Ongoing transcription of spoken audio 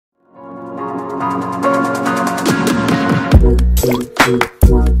Hello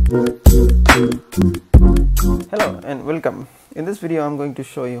and welcome. In this video I am going to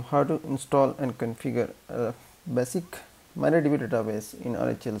show you how to install and configure a basic MariaDB database in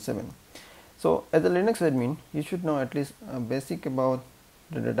RHEL7. So as a Linux admin you should know at least a basic about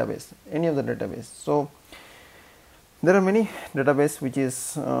the database, any of the database. So there are many database which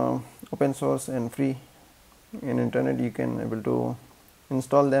is open source and free in internet. You can able to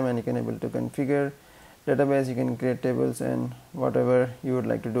install them and you can able to configure database, you can create tables and whatever you would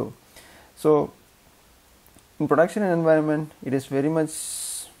like to do. So in production environment it is very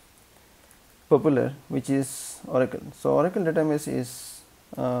much popular, which is Oracle. So Oracle database is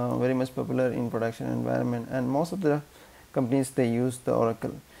very much popular in production environment, and most of the companies they use the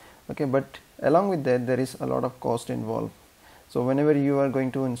Oracle. Okay, but along with that there is a lot of cost involved. So whenever you are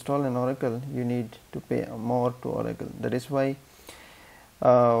going to install an Oracle, you need to pay more to Oracle. That is why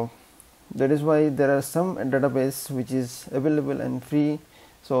there are some database which is available and free,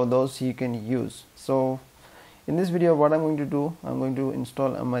 so those you can use. So in this video what I'm going to do, I'm going to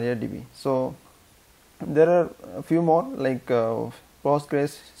install a MariaDB. So there are a few more like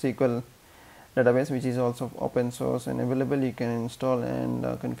PostgreSQL database, which is also open source and available, you can install and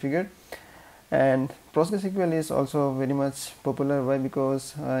configure. And PostgreSQL is also very much popular. Why?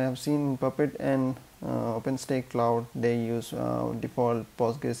 Because I have seen Puppet and OpenStack Cloud, they use default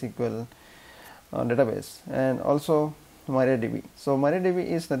PostgreSQL database, and also MariaDB. So MariaDB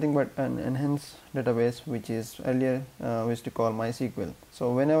is nothing but an enhanced database, which is earlier we used to call mysql.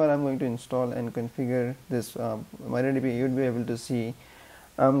 So whenever I'm going to install and configure this MariaDB, you would be able to see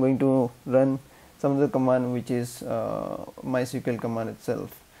I'm going to run some of the command which is mysql command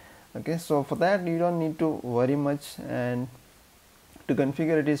itself. Okay, so for that you don't need to worry much, and to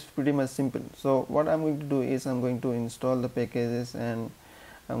configure it is pretty much simple. So what I'm going to do is I'm going to install the packages and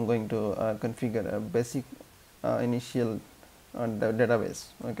I'm going to configure a basic initial database.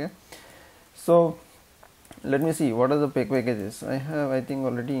 Okay, so let me see what are the packages I have. I think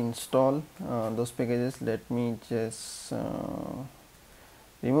already installed those packages. Let me just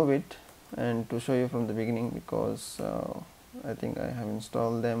remove it and to show you from the beginning, because I think I have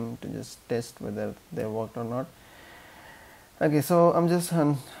installed them to just test whether they worked or not. Okay, so I'm just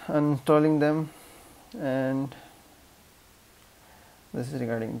uninstalling them, and this is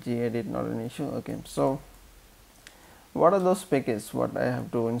regarding gedit, not an issue. Okay, so what are those packages what I have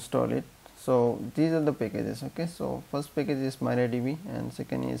to install it? So these are the packages. Okay, so first package is MariaDB, and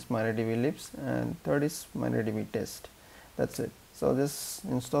second is MariaDB libs, and third is MariaDB test. That's it. So just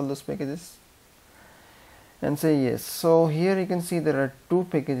install those packages and say yes. So here you can see there are two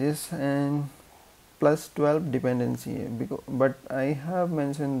packages and plus 12 dependency, but I have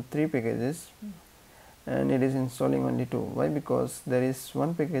mentioned 3 packages and it is installing only 2. Why? Because there is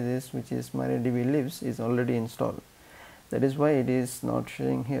one package which is MariaDB libs is already installed. That is why it is not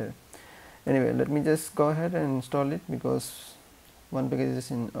showing here. Anyway, let me just go ahead and install it, because one package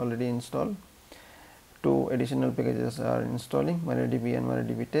is already installed. 2 additional packages are installing, MariaDB and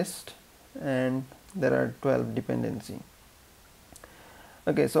MariaDB test, and there are 12 dependency.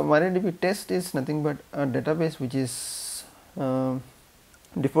 Okay, so MariaDB test is nothing but a database which is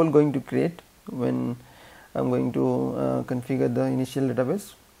default going to create when I'm going to configure the initial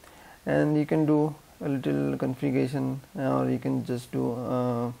database, and you can do a little configuration, or you can just do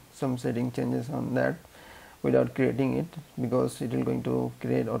some setting changes on that without creating it, because it will going to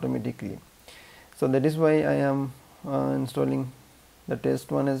create automatically. So that is why I am installing the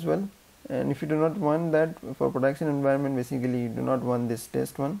test one as well. And if you do not want that for production environment, basically you do not want this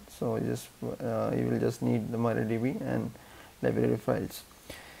test one, so just you will just need the MariaDB and library files.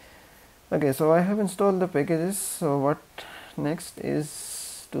 Okay, so I have installed the packages. So what next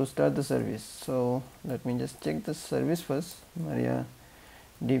is to start the service. So let me just check the service first,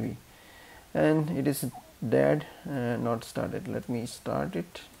 MariaDB, and it is dead and not started. Let me start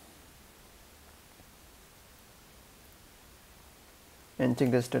it and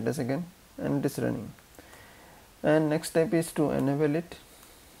check the status again, and it is running. And next step is to enable it,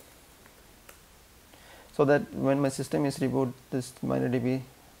 so that when my system is reboot, this MariaDB,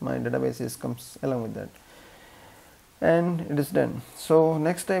 my database comes along with that, and it is done. So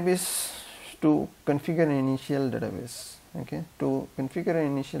next step is to configure an initial database. Okay, to configure an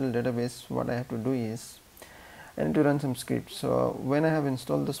initial database, what I have to do is I need to run some scripts. So when I have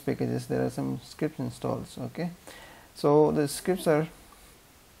installed those packages, there are some scripts installed. Okay, so the scripts are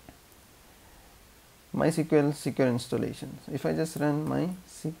mysql secure installation. If I just run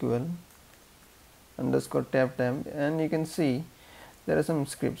mysql _tab, and you can see there are some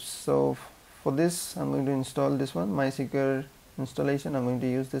scripts. So for this I'm going to install this one, mysql installation. I'm going to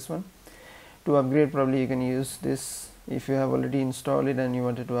use this one. To upgrade, probably you can use this if you have already installed it and you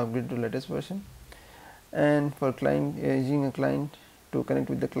wanted to upgrade to latest version. And for client, using a client to connect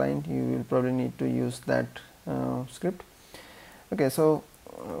with the client, you will probably need to use that script. Okay, so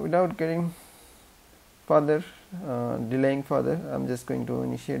without getting further delaying further, I'm just going to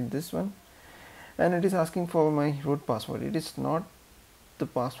initiate this one, and it is asking for my root password. It is not the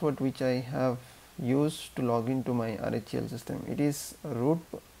password which I have used to log into my RHEL system. It is a root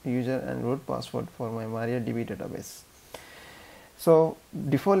user and root password for my MariaDB database. So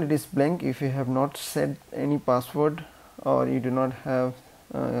default it is blank if you have not set any password, or you do not have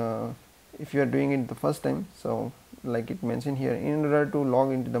if you are doing it the first time. So like it mentioned here, in order to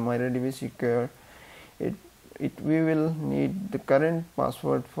log into the MariaDB secure, we will need the current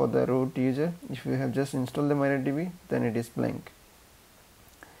password for the root user. If you have just installed the MariaDB, then it is blank.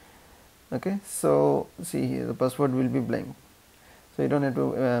 Okay, so see here, the password will be blank, so you don't have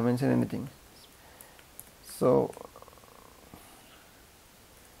to mention anything. So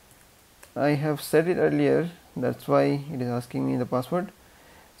I have set it earlier, that's why it is asking me the password.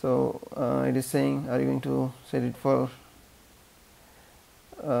 So it is saying, are you going to set it for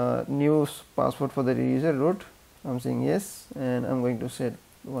new password for the user root? I'm saying yes, and I'm going to set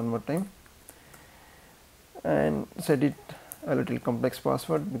one more time and set it a little complex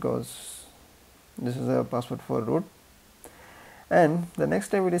password, because this is a password for root. And the next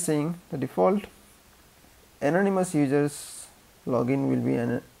step, it is saying the default anonymous users login will be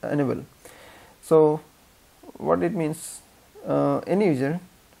enable. So what it means, any user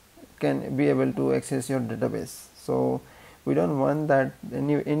can be able to access your database. So we don't want that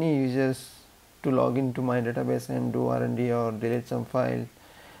any users to log into my database and do R&D or delete some file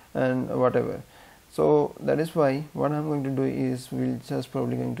and whatever. So that is why what I'm going to do is we'll just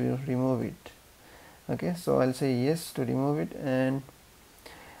probably going to remove it. Okay, so I'll say yes to remove it, and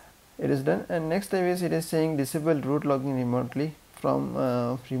it is done. And next step is, it is saying disable root login remotely from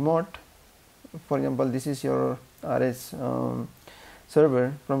remote. For example, this is your RS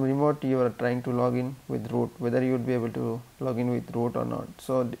server. From remote you are trying to log in with root, whether you would be able to log in with root or not.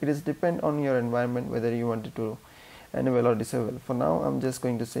 So it is depend on your environment whether you wanted to enable or disable. For now I'm just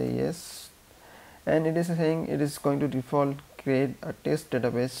going to say yes, and it is saying it is going to default create a test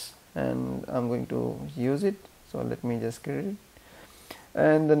database, and I'm going to use it. So let me just create it.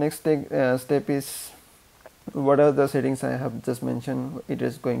 And the next step is, what are the settings I have just mentioned, it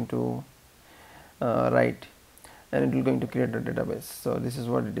is going to write, and it will going to create a database. So this is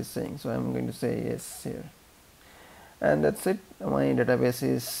what it is saying. So I'm going to say yes here, and that's it. My database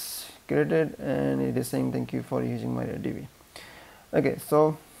is created, and it is saying thank you for using MariaDB. Okay,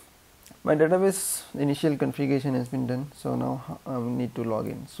 so my database initial configuration has been done. So now I need to log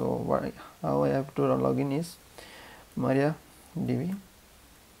in. So how I have to log in is MariaDB.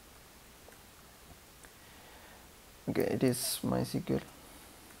 Okay, it is mysql,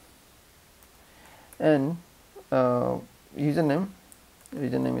 and username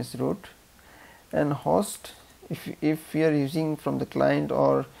is root, and host, if you are using from the client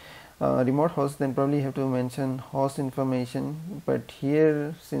or remote host, then probably you have to mention host information. But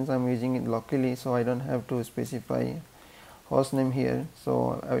here, since I'm using it locally, so I don't have to specify host name here.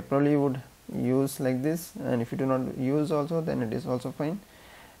 So I probably would use like this, and if you do not use also, then it is also fine.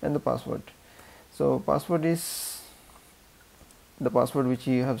 And the password, so password is the password which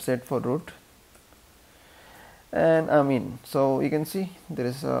you have set for root, and I'm in. So you can see there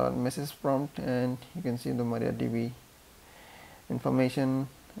is a message prompt, and you can see the MariaDB information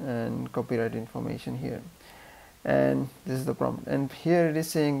and copyright information here, and this is the prompt. And here it is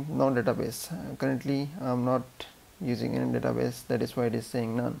saying no database. Currently I'm not using any database, that is why it is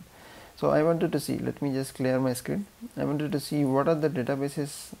saying none. So I wanted to see, let me just clear my screen. I wanted to see what are the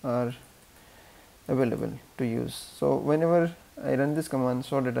databases are available to use. So whenever I run this command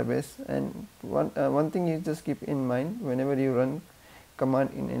show database, and one thing you just keep in mind, whenever you run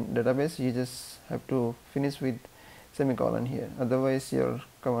command in database, you just have to finish with semicolon here, otherwise your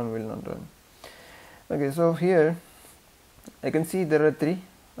command will not run. Okay, so here I can see there are 3,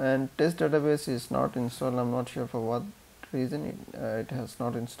 and test database is not installed. I'm not sure for what reason it has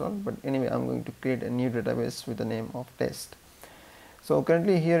not installed, but anyway I'm going to create a new database with the name of test. So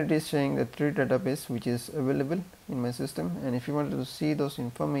currently here it is showing the 3 database which is available in my system, and if you wanted to see those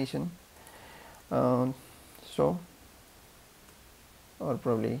information, show or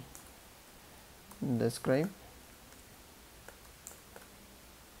probably describe.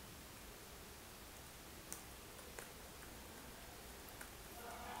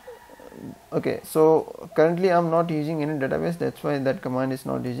 Okay, so currently I'm not using any database, that's why that command is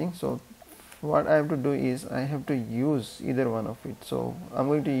not using. So what I have to do is I have to use either one of it. So I'm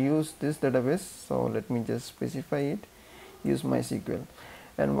going to use this database, so let me just specify it, use MySQL.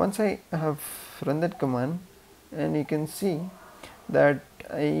 And once I have run that command, and you can see that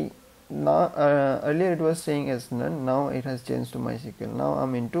earlier it was saying as none, now it has changed to MySQL. Now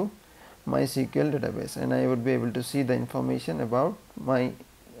I'm into MySQL database, and I would be able to see the information about my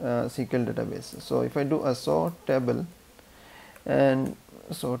SQL database. So if I do a show table, and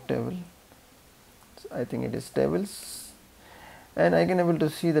show table, I think it is tables, and I can able to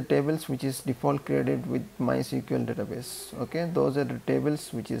see the tables which is default created with MySQL database. Okay, those are the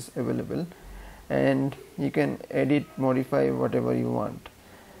tables which is available, and you can edit, modify whatever you want.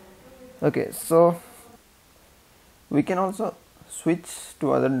 Okay, so we can also switch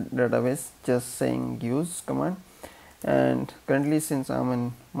to other database just saying use command. And currently, since I'm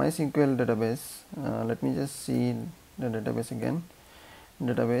in MySQL database, let me just see the database again,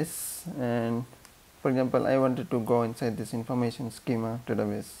 database, and for example I wanted to go inside this information schema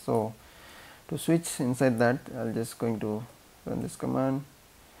database. So to switch inside that, I'll just going to run this command,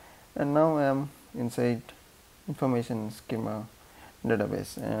 and now I am inside information schema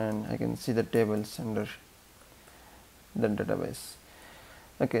database, and I can see the tables under the database.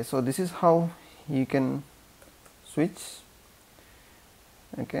 Okay, so this is how you can switch.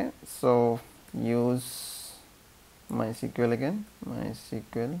 Okay, so use MySQL again,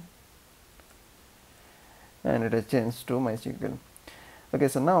 MySQL, and it has changed to MySQL. Okay,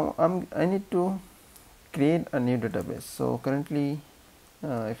 so now I need to create a new database. So currently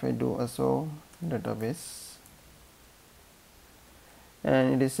if I do a show database,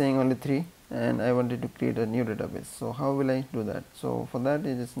 and it is saying only 3, and I wanted to create a new database. So how will I do that? So for that,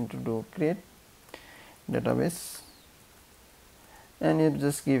 you just need to do create database, and you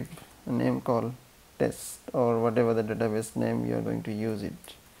just give a name called test, or whatever the database name you are going to use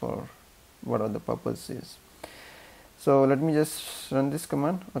it for, whatever the purpose is. So let me just run this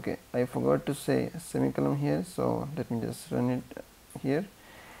command. Okay, I forgot to say semicolon here, so let me just run it here,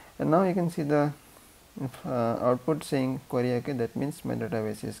 and now you can see the output saying query. Okay, that means my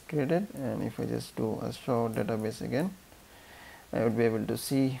database is created, and if I just do a show database again, I would be able to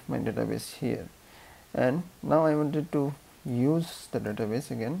see my database here. And now I wanted to use the database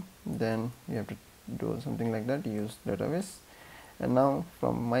again, then you have to do something like that, use database, and now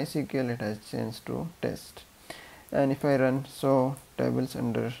from MySQL it has changed to test. And if I run show tables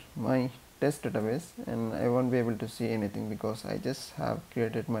under my test database, and I won't be able to see anything because I just have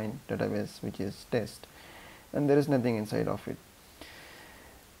created my database which is test, and there is nothing inside of it.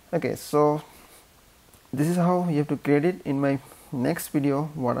 Okay, so this is how you have to create it. In my next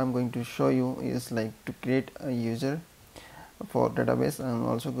video, what I'm going to show you is like to create a user for database. I'm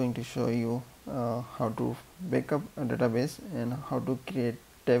also going to show you how to backup a database and how to create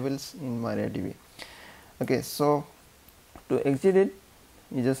tables in MariaDB. Okay, so to exit it,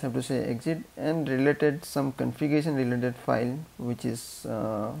 you just have to say exit, and related some configuration related file which is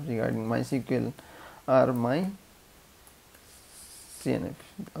regarding MySQL or my CNF.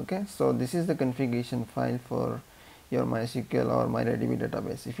 Okay, so this is the configuration file for your MySQL or MariaDB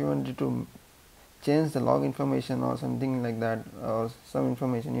database. If you wanted to change the log information or something like that, or some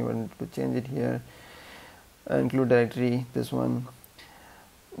information you want to change it here, include directory, this one,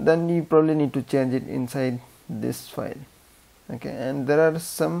 then you probably need to change it inside this file. Okay, and there are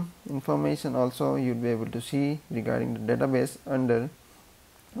some information also you'll be able to see regarding the database under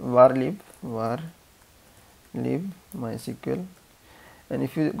varlib MySQL, and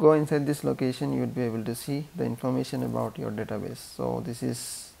if you go inside this location, you would be able to see the information about your database. So this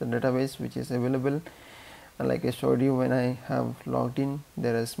is the database which is available, and like I showed you when I have logged in,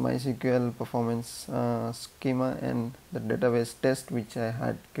 there is MySQL performance schema and the database test which I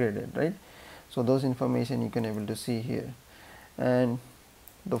had created, right? So those information you can able to see here, and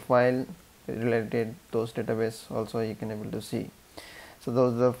the file related those database also you can able to see. So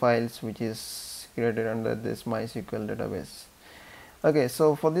those are the files which is created under this MySQL database. Okay,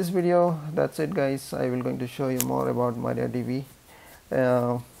 so for this video, that's it guys. I will going to show you more about MariaDB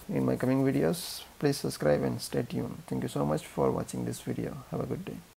in my coming videos. Please subscribe and stay tuned. Thank you so much for watching this video. Have a good day.